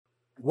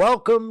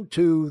Welcome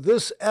to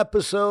this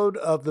episode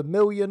of the $1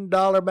 Million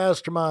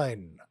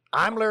Mastermind.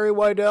 I'm Larry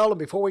Weidel, and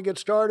before we get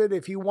started,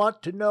 if you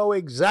want to know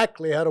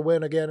exactly how to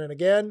win again and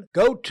again,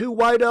 go to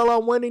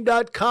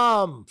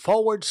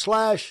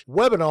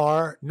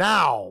weidelonwinning.com/webinar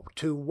now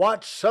to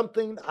watch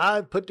something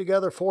I've put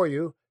together for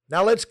you.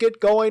 Now let's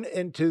get going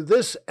into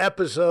this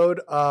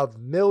episode of $1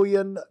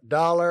 Million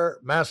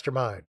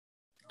Mastermind.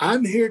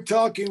 I'm here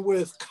talking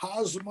with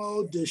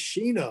Cosmo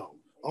DiSchino,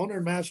 owner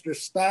and master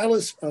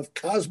stylist of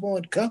Cosmo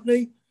and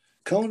Company,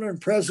 co-owner and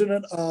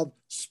president of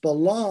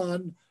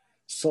Spalon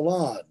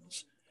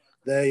Salons.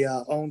 They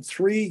own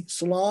 3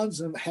 salons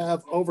and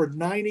have over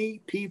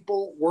 90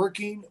 people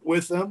working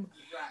with them.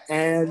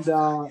 And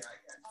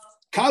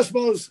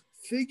Cosmo's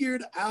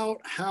figured out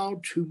how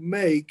to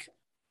make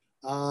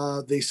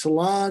the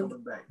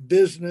salon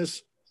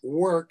business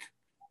work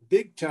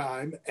big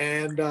time.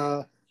 And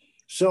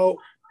so,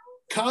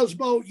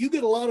 Cosmo, you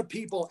get a lot of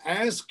people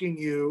asking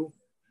you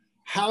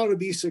how to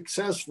be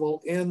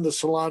successful in the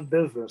salon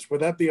business. Would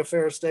that be a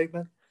fair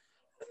statement?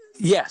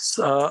 Yes,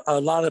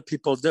 a lot of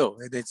people do.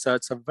 It's a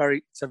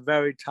very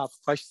tough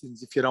question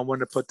if you don't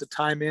want to put the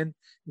time in,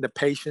 the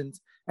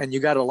patience, and you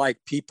got to like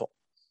people.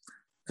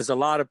 There's a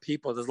lot of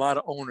people. There's a lot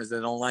of owners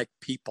that don't like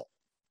people,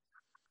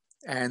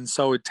 and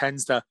so it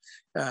tends to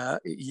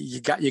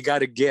you got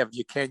to give.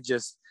 You can't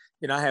just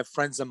I have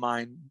friends of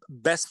mine,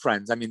 best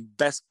friends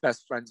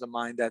friends of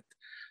mine that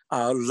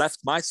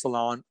left my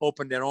salon,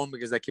 opened their own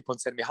because they keep on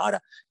saying to me, how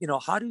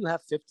do you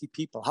have 50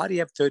 people? How do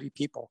you have 30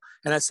 people?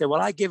 And I say,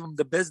 well, I give them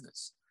the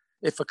business.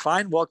 If a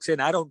client walks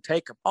in, I don't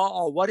take them.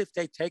 Oh, what if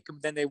they take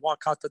them, then they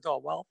walk out the door?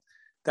 Well,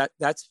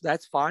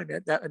 that's fine.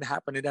 That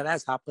happened. That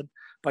has happened.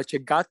 But you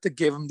got to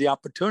give them the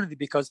opportunity,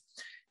 because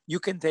you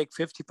can take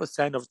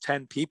 50% of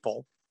 10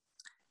 people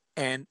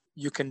and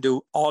you can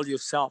do all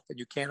yourself, and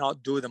you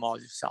cannot do them all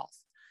yourself.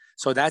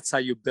 So that's how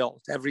you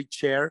build. Every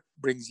chair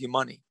brings you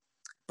money,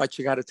 but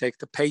you got to take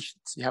the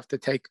patience. You have to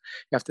take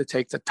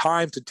the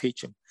time to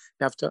teach them.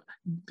 You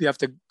have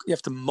to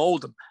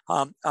mold them.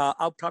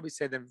 I'll probably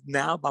say that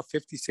now about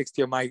 50,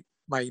 60 of my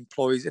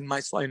employees in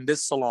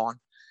this salon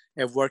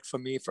have worked for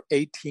me for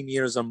 18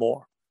 years or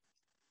more.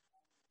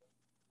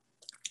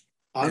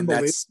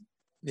 Unbelievable.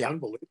 Yeah.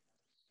 Unbelievable.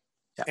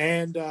 Yeah.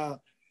 And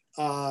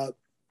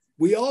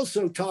we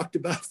also talked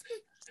about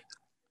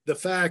the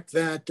fact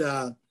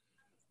that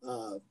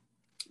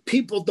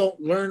people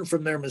don't learn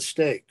from their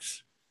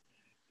mistakes.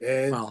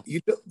 And you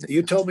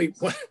told me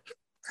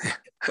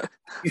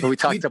we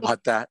talked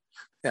about that.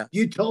 Yeah.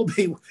 You told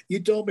me one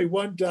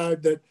time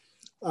that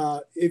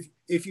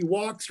if you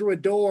walk through a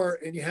door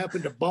and you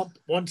happen to bump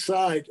one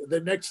side, the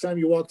next time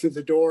you walk through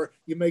the door,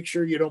 you make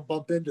sure you don't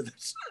bump into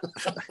this.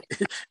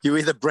 you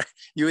either break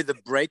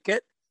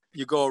it,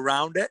 you go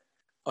around it,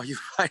 or you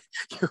find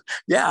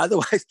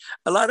otherwise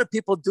a lot of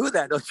people do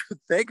that, don't you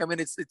think? I mean,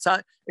 it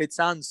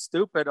sounds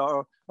stupid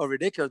or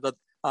ridiculous, but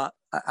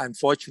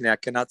unfortunately, I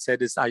cannot say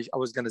this. I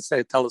was going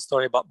to tell a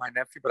story about my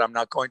nephew, but I'm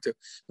not going to.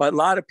 But a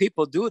lot of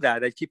people do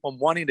that. They keep on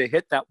wanting to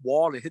hit that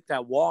wall and hit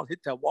that wall, and they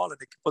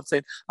keep on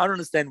saying, I don't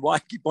understand why I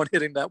keep on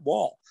hitting that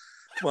wall.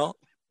 Well,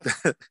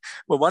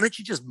 well, why don't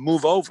you just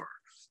move over?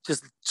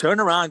 Just turn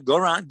around, go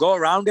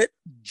around it,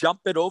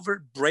 jump it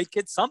over, break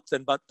it,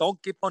 something, but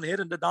don't keep on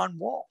hitting the darn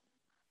wall.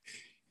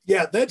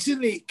 Yeah, that's in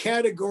the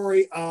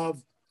category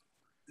of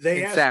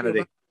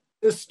insanity.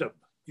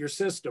 Your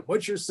system.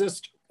 What's your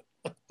system?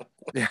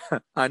 Yeah,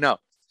 I know.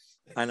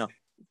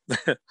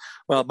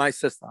 Well, my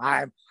system.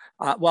 I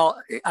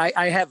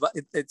have.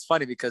 It's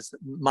funny because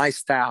my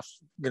staff,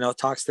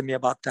 talks to me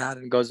about that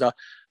and goes,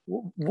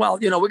 well,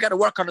 we got to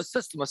work on a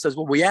system. I says,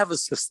 well, we have a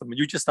system.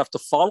 You just have to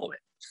follow it.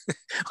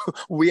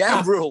 We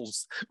have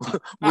rules.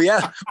 we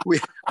have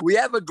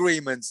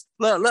agreements.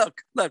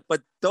 Look.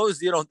 But those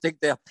you don't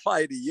think they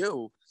apply to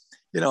you.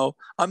 How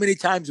many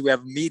times we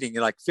have a meeting,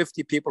 like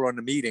 50 people are in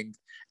the meeting,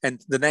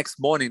 and the next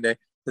morning that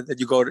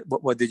you go to,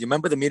 what did you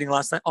remember the meeting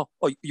last night? Oh,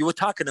 you were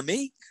talking to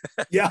me?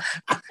 Yeah.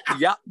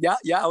 Yeah.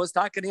 I was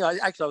talking to you.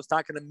 I was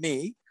talking to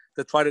me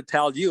to try to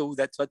tell you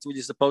that's what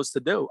you're supposed to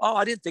do. Oh,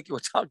 I didn't think you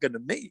were talking to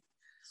me.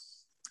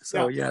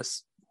 So,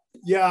 yes.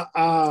 Yeah.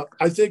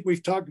 I think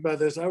we've talked about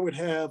this. I would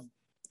have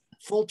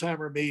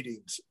full-timer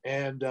meetings,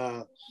 and,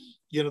 the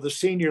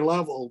senior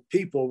level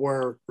people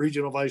were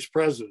regional vice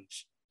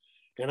presidents.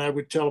 And I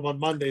would tell them on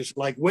Mondays,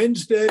 like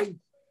Wednesday,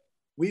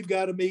 we've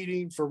got a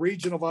meeting for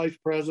regional vice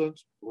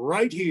presidents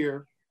right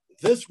here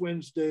this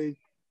Wednesday,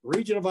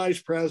 regional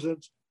vice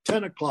presidents,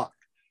 10 o'clock.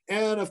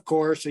 And of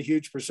course, a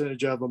huge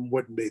percentage of them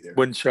wouldn't be there.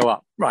 Wouldn't show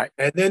up. Right.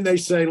 And then they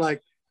say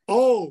like,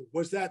 oh,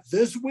 was that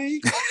this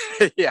week?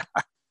 Yeah.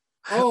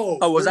 Oh,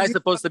 was I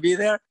supposed to be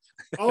there?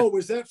 Oh,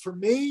 was that for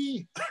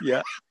me?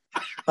 Yeah,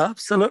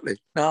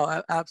 absolutely.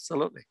 No,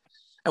 absolutely.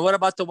 And what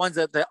about the ones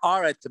that they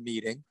are at the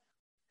meeting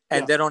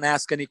and they don't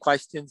ask any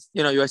questions?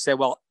 You say,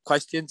 well,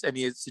 questions,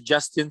 any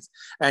suggestions?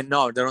 And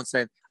no, they don't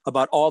say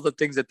about all the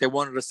things that they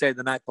wanted to say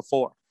the night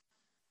before.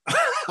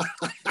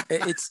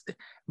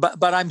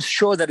 But I'm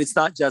sure that it's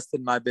not just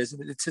in my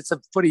business.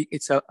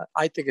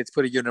 I think it's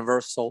pretty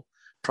universal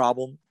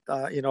problem.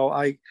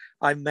 I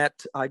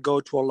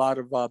go to a lot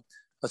of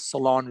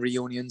salon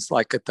reunions,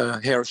 like at the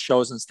hair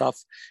shows and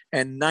stuff,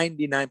 and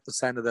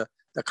 99% of the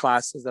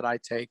classes that I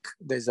take,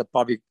 there's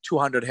probably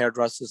 200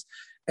 hairdressers.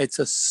 It's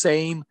the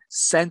same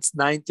since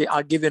 90.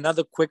 I'll give you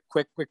another quick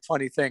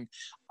funny thing.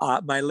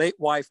 My late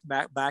wife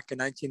back in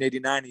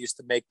 1989 used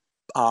to make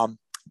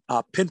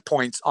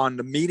pinpoints on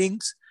the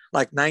meetings,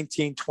 like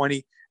 19,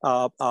 20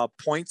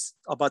 points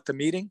about the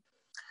meeting.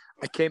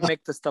 I can't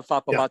make this stuff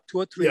up. About 2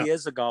 or 3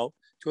 years ago,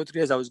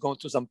 I was going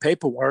through some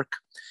paperwork,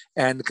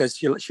 and because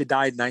she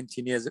died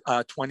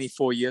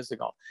 24 years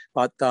ago,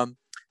 but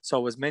so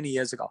it was many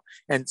years ago.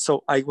 And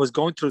so I was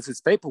going through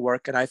this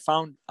paperwork, and I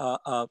found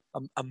a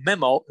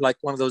memo, like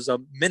one of those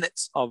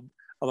minutes of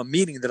a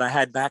meeting that I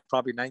had back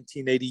probably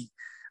 1980,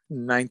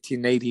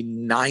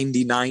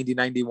 90,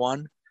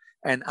 91.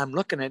 And I'm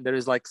looking at, there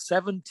is like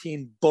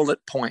 17 bullet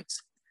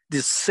points,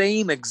 the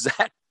same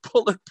exact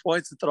bullet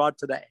points throughout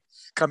today.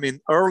 Come in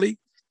early,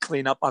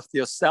 clean up after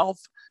yourself,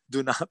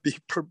 do not be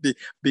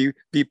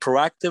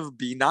proactive,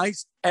 be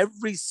nice,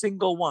 every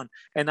single one.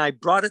 And I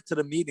brought it to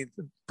the meeting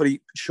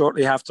pretty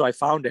shortly after I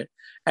found it.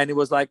 And it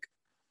was like,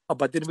 oh,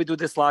 but didn't we do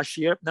this last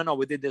year? No,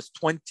 we did this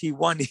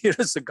 21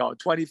 years ago,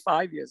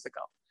 25 years ago.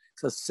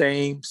 It's the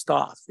same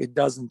stuff. It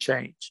doesn't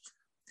change.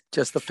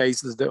 Just the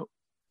faces do.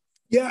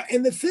 Yeah.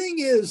 And the thing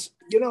is,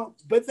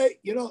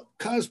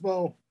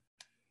 Cosmo,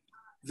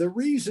 the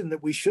reason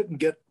that we shouldn't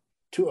get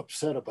too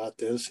upset about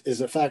this is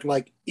the fact,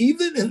 like,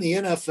 even in the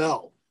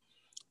NFL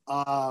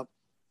and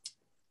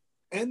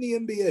the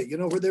NBA,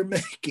 where they're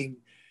making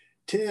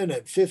 $10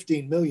 and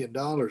 $15 million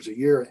a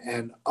year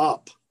and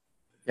up.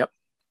 Yep.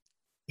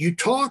 You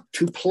talk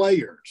to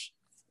players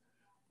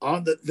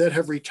that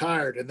have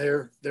retired, and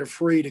they're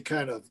free to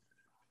kind of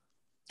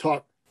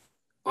talk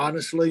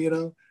honestly,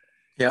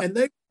 Yeah. And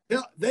they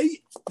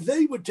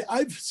would.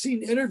 I've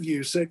seen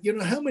interviews that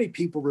how many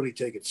people really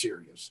take it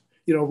serious.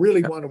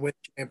 Really want to win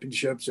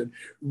championships and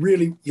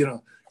really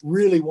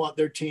want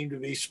their team to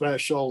be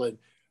special and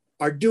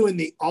are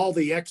doing all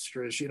the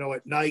extras,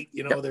 at night,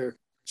 they're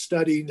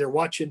studying, they're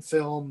watching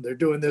film, they're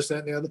doing this, that,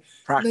 and the other.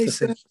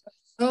 Practicing. And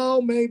they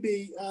said,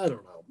 maybe, I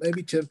don't know,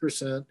 maybe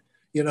 10%,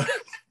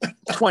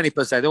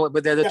 20%,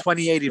 but they're the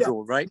 20-80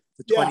 rule, right?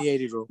 The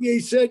 20-80 rule. He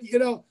said,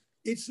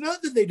 it's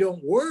not that they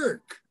don't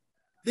work.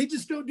 They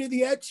just don't do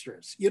the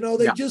extras. They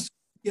just,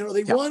 they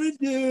want to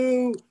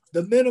do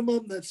the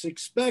minimum that's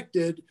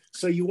expected,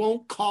 so you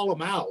won't call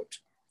them out.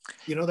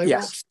 They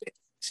won't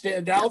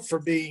stand out for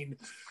being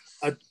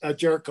a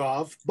jerk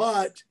off.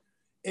 But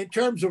in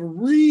terms of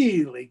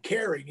really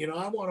caring,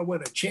 I want to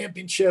win a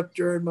championship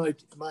during my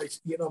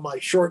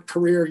short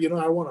career.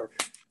 I want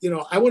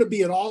to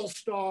be an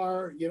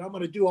all-star. I'm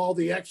going to do all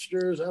the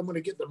extras. I'm going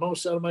to get the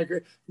most out of my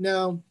career.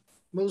 No,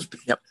 most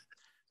people. Yep.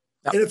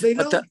 And if they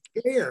don't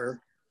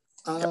care,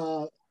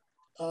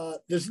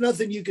 there's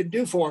nothing you can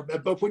do for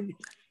them. But when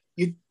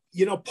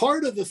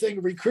part of the thing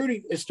of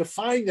recruiting is to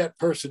find that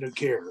person who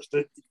cares,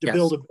 to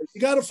build a business.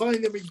 You got to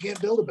find them, or you can't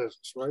build a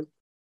business, right?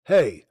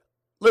 Hey,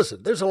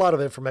 listen, there's a lot of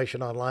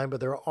information online,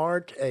 but there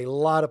aren't a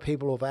lot of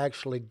people who have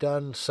actually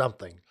done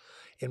something.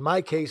 In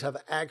my case,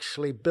 I've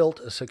actually built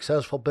a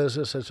successful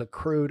business that's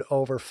accrued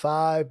over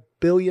 $5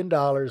 billion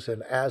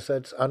in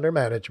assets under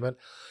management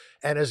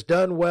and has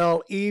done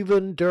well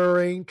even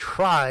during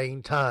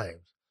trying times.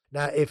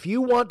 Now, if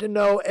you want to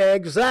know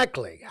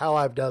exactly how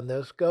I've done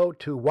this, go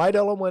to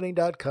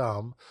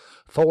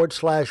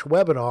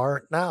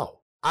whiteelmwinning.com/webinar now.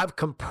 I've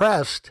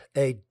compressed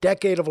a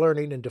decade of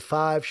learning into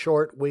 5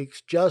 short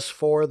weeks just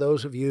for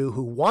those of you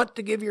who want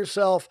to give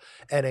yourself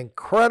an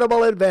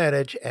incredible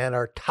advantage and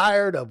are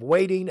tired of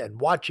waiting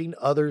and watching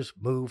others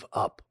move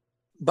up.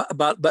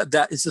 But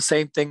that is the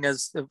same thing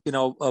as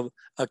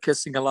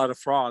kissing a lot of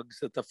frogs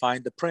to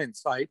find the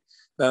prince, right?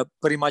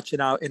 Pretty much in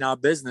our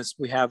business,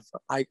 we have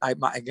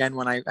again,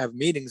 when I have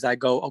meetings, I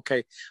go,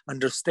 okay,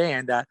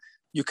 understand that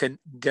you can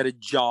get a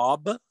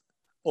job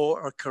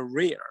or a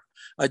career.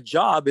 A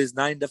job is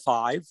 9 to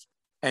 5,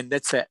 and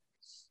that's it.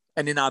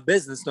 And in our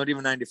business, not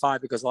even 9 to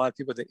 5, because a lot of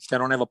people, if they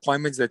don't have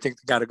appointments, they think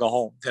they got to go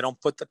home. They don't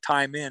put the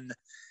time in,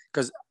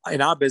 because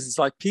in our business,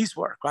 like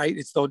piecework, right?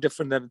 It's no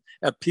different than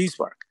a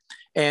piecework.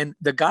 And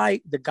the guy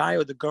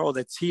or the girl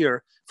that's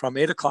here from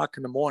 8 o'clock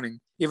in the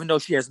morning, even though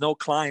she has no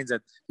clients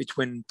at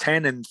between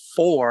 10 and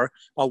 4,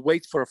 or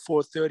waits for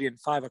 4:30 and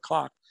 5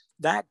 o'clock,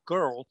 that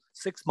girl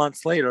 6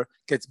 months later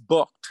gets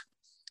booked.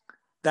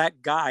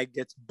 That guy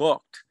gets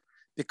booked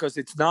because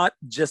it's not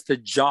just a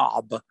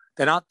job.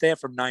 They're not there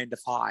from 9 to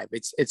 5.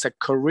 It's a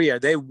career.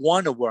 They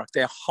want to work.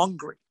 They're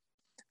hungry.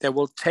 They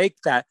will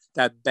take that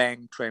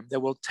bang trim. They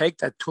will take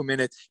that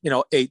 2-minute,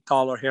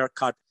 $8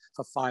 haircut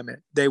for 5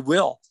 minutes. They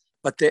will.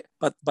 But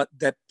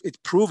that it's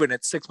proven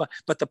at 6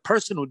 months. But the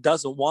person who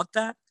doesn't want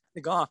that,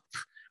 they go,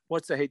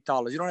 what's the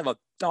 $8? You don't have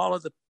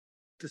 $1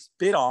 to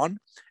spit on,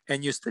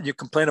 and you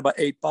complain about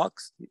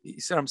 $8. You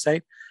see what I'm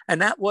saying?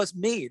 And that was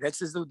me.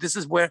 This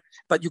is where.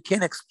 But you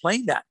can't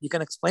explain that. You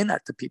can explain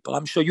that to people.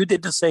 I'm sure you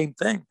did the same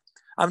thing.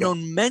 I've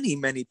known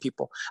many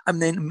people. I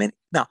mean, many,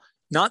 now,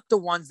 not the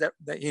ones that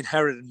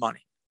inherited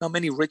money. not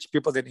many rich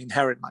people that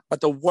inherit money,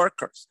 but the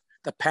workers,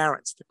 the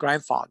parents, the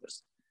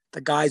grandfathers,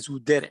 the guys who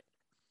did it.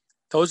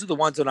 Those are the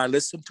ones that I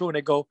listen to, and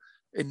they go,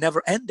 it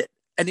never ended.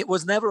 And it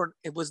was never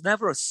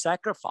a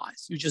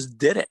sacrifice. You just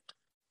did it.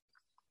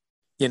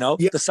 You know,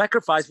 Yeah. the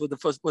sacrifice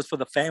was for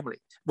the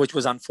family, which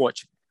was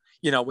unfortunate,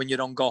 you know, when you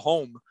don't go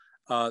home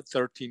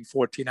 13,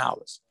 14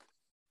 hours.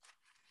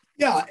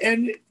 Yeah.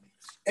 And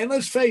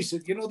let's face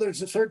it, you know,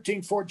 there's a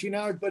 13, 14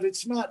 hours, but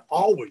it's not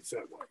always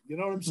that way. You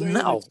know what I'm saying?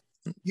 No.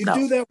 You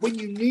do that when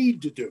you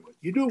need to do it.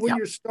 You do it when Yep.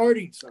 you're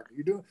starting something.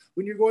 You do it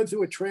when you're going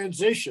through a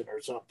transition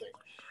or something.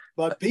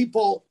 But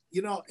people,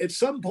 you know, at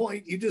some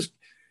point, you just,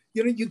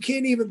 you know, you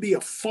can't even be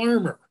a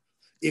farmer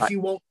if you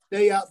won't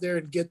stay out there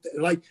and get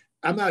like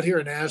I'm out here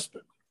in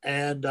Aspen,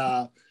 and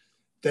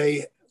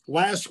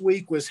last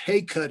week was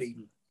hay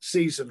cutting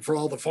season for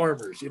all the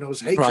farmers. You know, it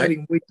was hay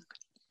cutting week,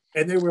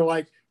 and they were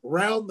like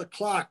round the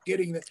clock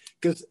getting it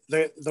because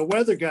the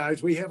weather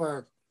guys, we have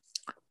our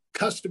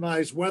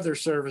customized weather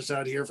service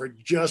out here for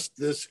just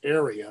this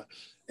area,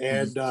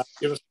 and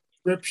you know,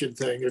 subscription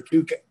thing. There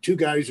are two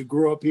guys who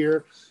grew up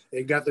here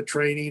and got the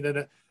training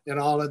and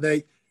all, and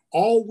they.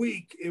 All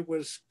week it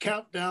was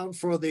countdown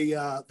for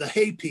the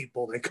hay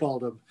people, they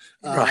called them.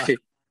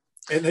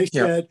 And they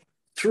said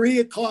 3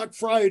 o'clock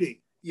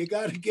Friday, you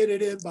got to get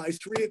it in by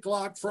 3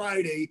 o'clock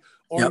Friday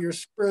or you're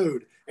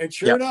screwed. And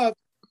sure enough,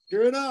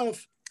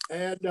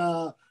 and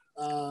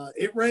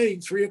it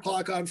rained 3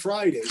 o'clock on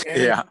Friday.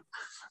 And,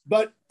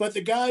 but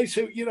the guys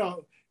who, you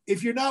know,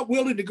 if you're not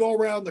willing to go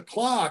around the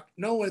clock,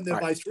 knowing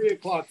that by 3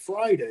 o'clock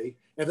Friday,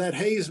 if that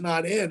hay's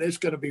not in, it's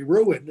going to be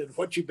ruined. And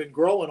what you've been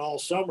growing all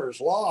summer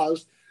is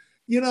lost.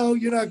 You know,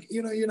 you're not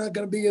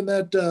going to be in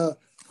that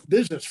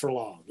business for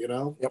long, you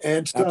know?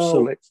 And so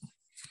absolutely.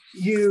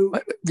 You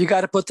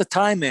got to put the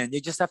time in.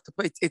 You just have to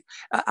put it.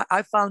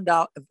 I found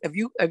out, have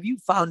you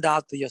found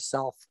out to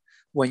yourself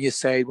when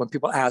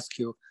people ask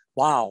you,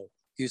 wow,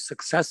 you're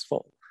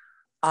successful.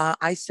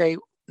 I say,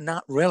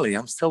 not really.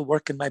 I'm still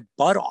working my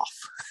butt off.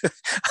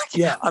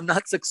 I'm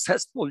not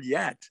successful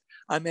yet.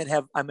 I may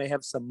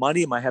have some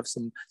money, I might have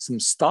some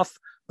stuff,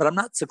 but I'm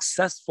not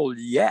successful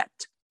yet.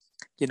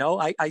 You know,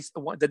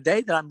 the day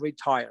that I'm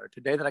retired,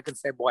 the day that I can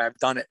say, boy, I've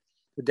done it,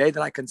 the day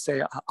that I can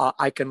say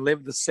I can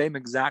live the same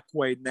exact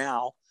way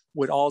now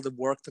with all the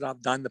work that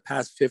I've done the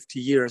past 50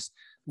 years,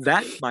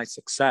 that's my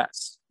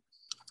success.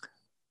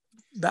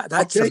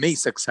 That's to me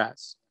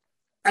success.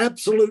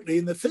 Absolutely.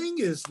 And the thing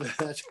is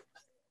that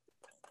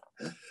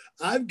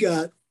I've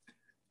got,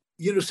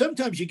 you know,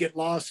 sometimes you get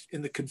lost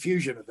in the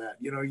confusion of that.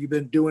 You know, you've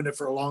been doing it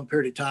for a long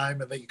period of time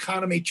and the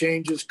economy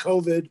changes,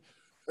 COVID.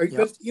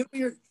 But, you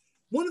know,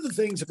 one of the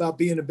things about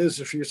being a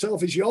business for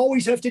yourself is you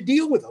always have to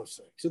deal with those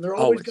things. And they're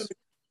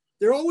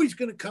always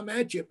going to come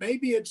at you.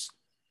 Maybe it's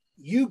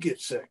you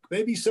get sick.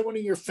 Maybe someone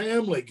in your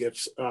family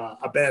gets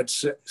a bad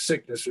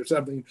sickness or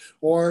something,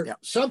 or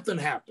something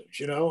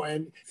happens, you know,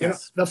 and you know,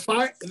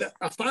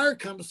 a fire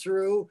comes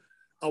through,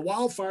 a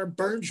wildfire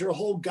burns your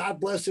whole God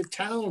blessed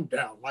town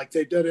down like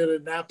they did it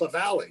in Napa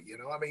Valley. You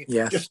know, I mean,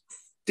 just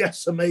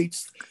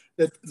decimates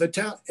the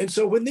town. And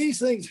so when these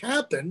things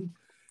happen,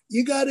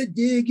 you got to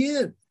dig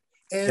in.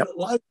 And a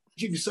lot of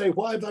you can say,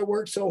 why have I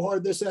worked so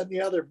hard, this, that, and the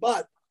other?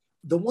 But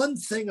the one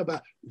thing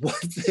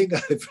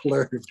I've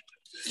learned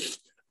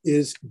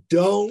is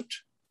don't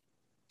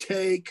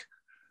take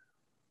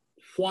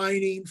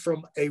whining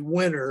from a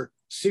winner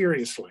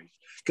seriously.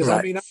 Because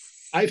I mean,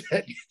 I've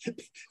had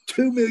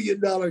 $2 million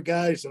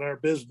guys in our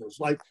business.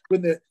 Like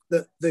when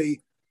the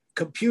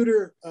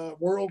computer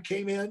world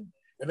came in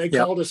and they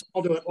called us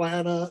all to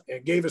Atlanta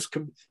and gave us,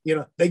 you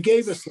know, they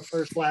gave us the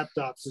first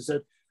laptops and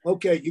said,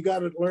 okay, you got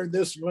to learn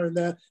this and learn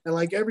that. And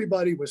like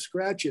everybody was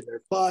scratching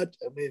their butt.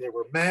 I mean, they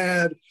were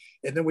mad.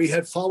 And then we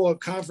had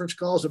follow-up conference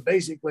calls. And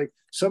basically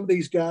some of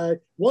these guys,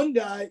 one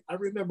guy, I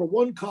remember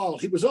one call,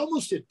 he was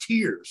almost in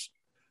tears.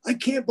 I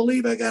can't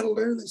believe I got to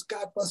learn this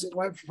God-blessed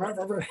life.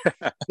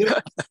 You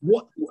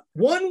know,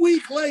 1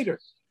 week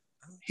later,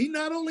 he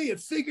not only had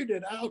figured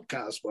it out,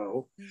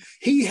 Cosmo,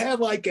 he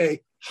had like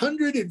a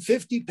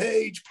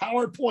 150-page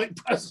PowerPoint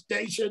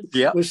presentation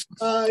with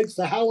slides,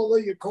 the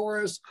Hallelujah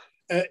chorus,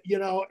 you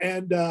know,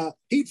 and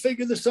he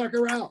figured the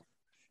sucker out.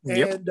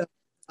 And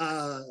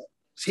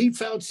he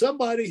found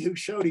somebody who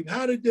showed him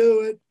how to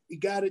do it. He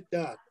got it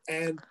done.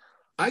 And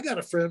I got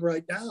a friend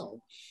right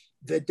now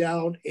that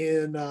down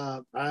in,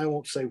 I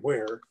won't say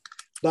where,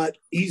 but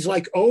he's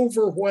like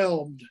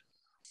overwhelmed,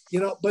 you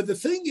know. But the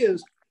thing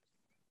is,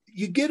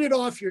 you get it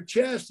off your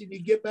chest and you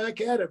get back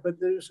at it. But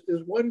there's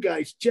one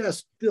guy's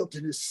just built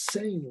an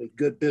insanely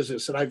good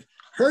business. And I've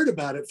heard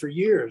about it for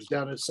years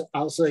down in,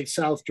 I'll say,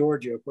 South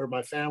Georgia, where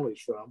my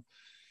family's from.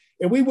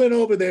 And we went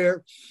over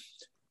there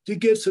to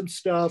get some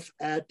stuff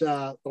at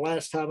the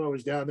last time I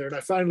was down there. And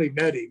I finally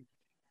met him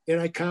and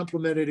I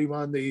complimented him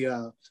on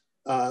the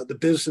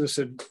business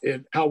and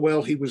how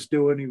well he was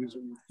doing. He was,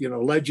 you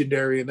know,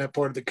 legendary in that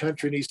part of the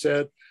country. And he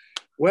said,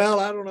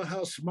 well, I don't know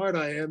how smart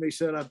I am. He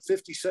said, I'm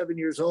 57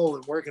 years old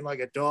and working like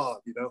a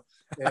dog, you know.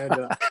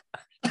 And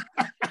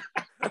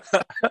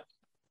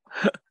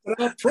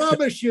but I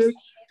promise you,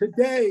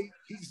 today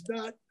he's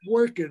not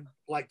working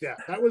like that.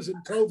 That was in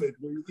COVID,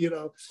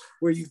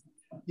 where you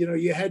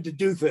had to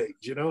do things.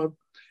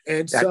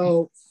 And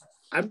so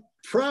I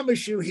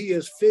promise you he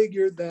has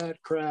figured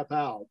that crap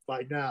out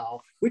by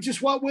now, which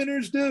is what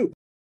winners do.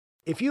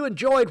 If you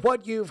enjoyed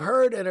what you've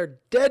heard and are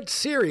dead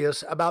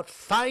serious about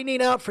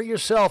finding out for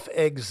yourself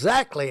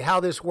exactly how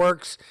this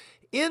works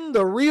in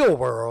the real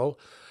world,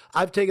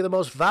 I've taken the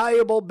most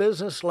valuable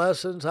business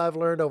lessons I've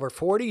learned over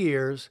 40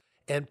 years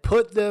and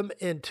put them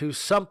into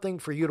something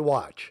for you to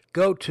watch.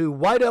 Go to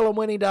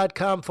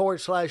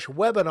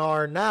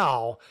whiteelementwinning.com/webinar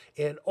now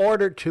in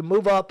order to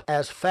move up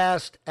as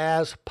fast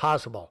as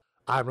possible.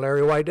 I'm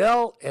Larry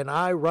Weidel, and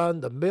I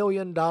run the $1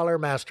 Million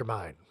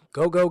Mastermind.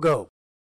 Go, go, go.